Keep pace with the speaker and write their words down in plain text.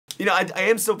You know, I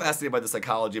am so fascinated by the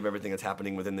psychology of everything that's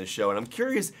happening within this show, and I'm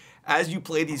curious, as you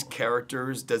play these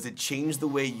characters, does it change the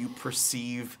way you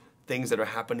perceive things that are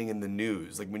happening in the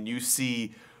news? Like when you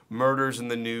see murders in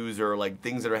the news or like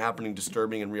things that are happening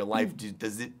disturbing in real life, do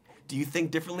you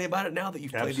think differently about it now that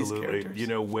you've played these characters? You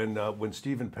know, when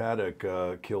Stephen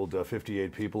Paddock killed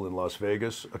 58 people in Las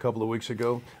Vegas a couple of weeks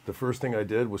ago, the first thing I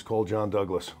did was call John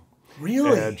Douglas.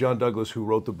 Really? John Douglas, who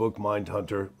wrote the book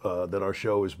Mindhunter, that our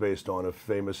show is based on, a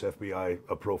famous FBI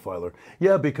profiler.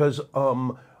 Yeah, because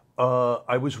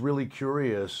I was really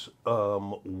curious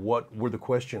what were the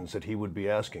questions that he would be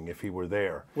asking if he were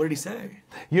there. What did he say?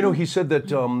 You know, he said that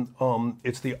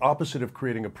it's the opposite of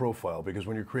creating a profile, because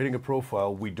when you're creating a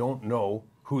profile, we don't know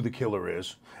who the killer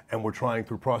is, and we're trying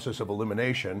through process of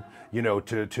elimination, you know,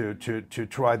 to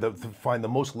try to find the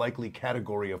most likely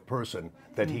category of person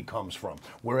that he comes from.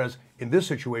 Whereas in this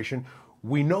situation,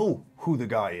 we know who the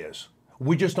guy is.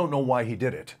 We just don't know why he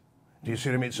did it. Do you see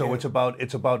what I mean? So it's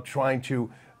about trying to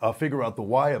figure out the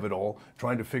why of it all,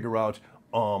 trying to figure out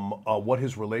what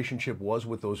his relationship was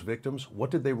with those victims.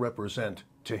 What did they represent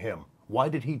to him? Why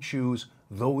did he choose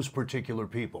those particular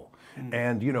people?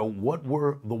 And, you know, what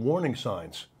were the warning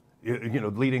signs, you know,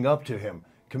 leading up to him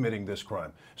committing this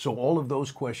crime? So all of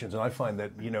those questions, and I find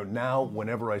that, you know, now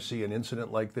whenever I see an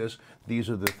incident like this, these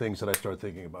are the things that I start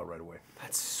thinking about right away.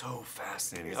 That's so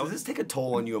fascinating. Does this take a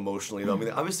toll on you emotionally, though? I mean,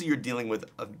 obviously you're dealing with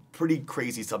a pretty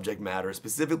crazy subject matter.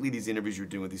 Specifically, these interviews you're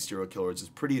doing with these serial killers is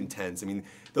pretty intense. I mean,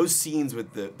 those scenes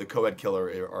with the co-ed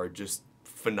killer are just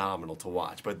phenomenal to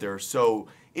watch. But they're so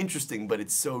interesting, but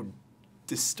it's so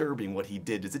disturbing what he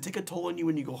did. Does it take a toll on you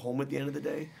when you go home at the end of the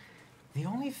day? The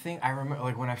only thing I remember,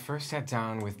 like when I first sat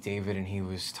down with David and he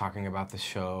was talking about the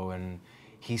show, and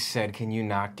he said, can you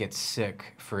not get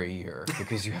sick for a year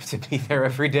because you have to be there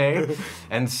every day?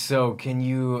 And so can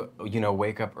you know,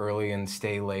 wake up early and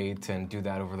stay late and do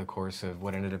that over the course of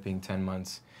what ended up being 10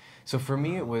 months? So for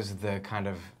me, it was the kind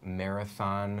of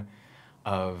marathon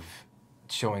of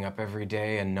showing up every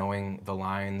day and knowing the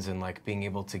lines and like being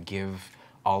able to give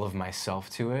all of myself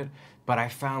to it. But I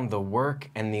found the work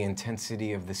and the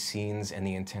intensity of the scenes and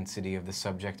the intensity of the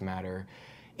subject matter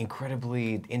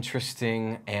incredibly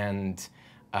interesting and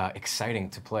exciting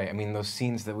to play. I mean, those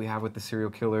scenes that we have with the serial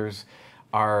killers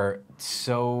are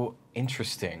so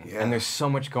interesting, and there's so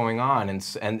much going on,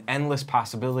 and endless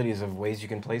possibilities of ways you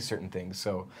can play certain things.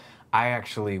 So I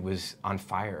actually was on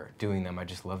fire doing them. I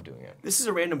just love doing it. This is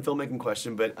a random filmmaking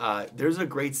question, but there's a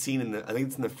great scene in I think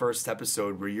it's in the first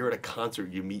episode, where you're at a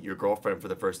concert, you meet your girlfriend for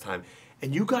the first time,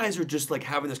 and you guys are just like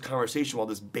having this conversation while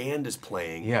this band is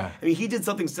playing. Yeah. I mean, he did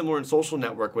something similar in Social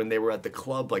Network when they were at the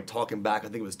club, like talking back. I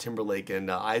think it was Timberlake and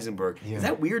Eisenberg. Yeah. Is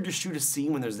that weird to shoot a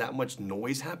scene when there's that much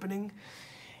noise happening?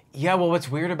 Yeah, well,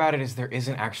 what's weird about it is there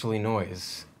isn't actually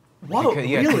noise. Whoa, because,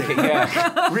 really?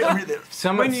 Yeah.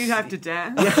 When you have to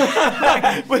dance?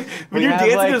 when you're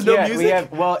dancing, there's no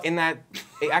music? Well,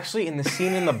 actually in the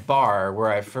scene in the bar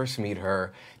where I first meet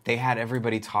her, they had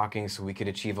everybody talking so we could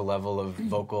achieve a level of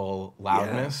vocal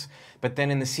loudness. Yeah. But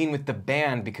then in the scene with the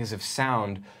band, because of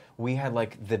sound, we had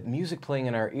like the music playing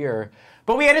in our ear,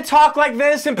 but we had to talk like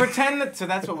this and pretend that, so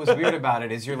that's what was weird about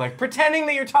it, is you're like pretending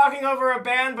that you're talking over a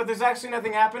band, but there's actually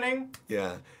nothing happening.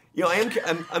 Yeah. You know,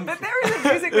 I'm but there isn't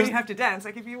music when you have to dance.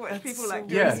 Like if people like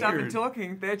doing stuff and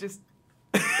talking, they're just.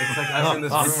 It's like us in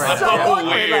this room right so now.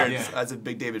 Weird. Yeah. As a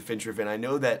big David Fincher fan, I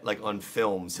know that like on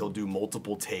films he'll do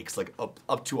multiple takes, like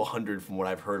up to 100 from what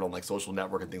I've heard on like Social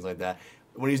Network and things like that.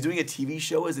 When he's doing a TV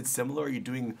show, is it similar? Are you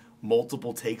doing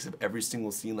multiple takes of every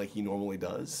single scene like he normally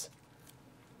does?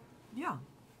 Yeah.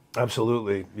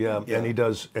 Absolutely, yeah. And he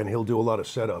does, and he'll do a lot of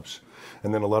setups,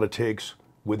 and then a lot of takes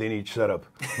within each setup.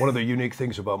 One of the unique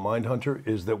things about Mindhunter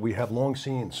is that we have long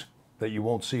scenes that you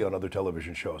won't see on other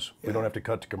television shows. We don't have to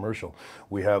cut to commercial.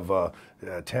 We have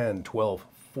 10, 12,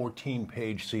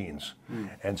 14-page scenes.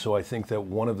 And so I think that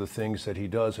one of the things that he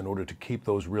does in order to keep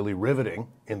those really riveting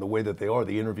in the way that they are,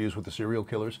 the interviews with the serial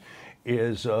killers,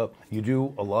 is you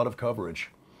do a lot of coverage.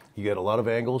 You get a lot of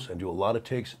angles and do a lot of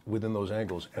takes within those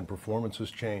angles, and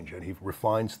performances change, and he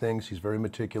refines things. He's very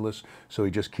meticulous, so he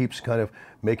just keeps kind of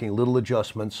making little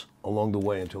adjustments along the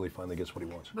way until he finally gets what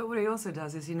he wants. But what he also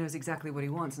does is he knows exactly what he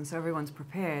wants, and so everyone's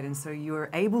prepared, and so you're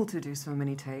able to do so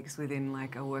many takes within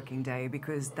like a working day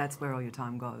because that's where all your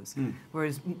time goes.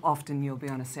 Whereas often you'll be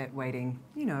on a set waiting,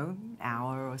 you know, an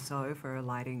hour or so for a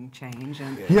lighting change.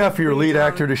 And for your lead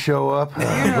actor to show up. Were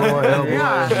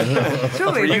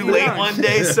you late one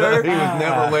day, sir? He was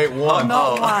never late once.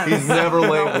 Not once. He's never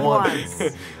late once.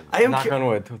 Knock on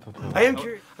wood. I am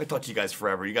curious. I talked to you guys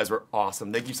forever. You guys were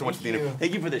awesome. Thank you so much for the interview.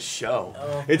 Thank you for this show.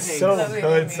 It's so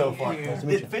good, so fun.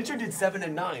 Fincher did 7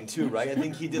 and 9 too, right? I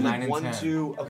think he did like 1, 2. Okay.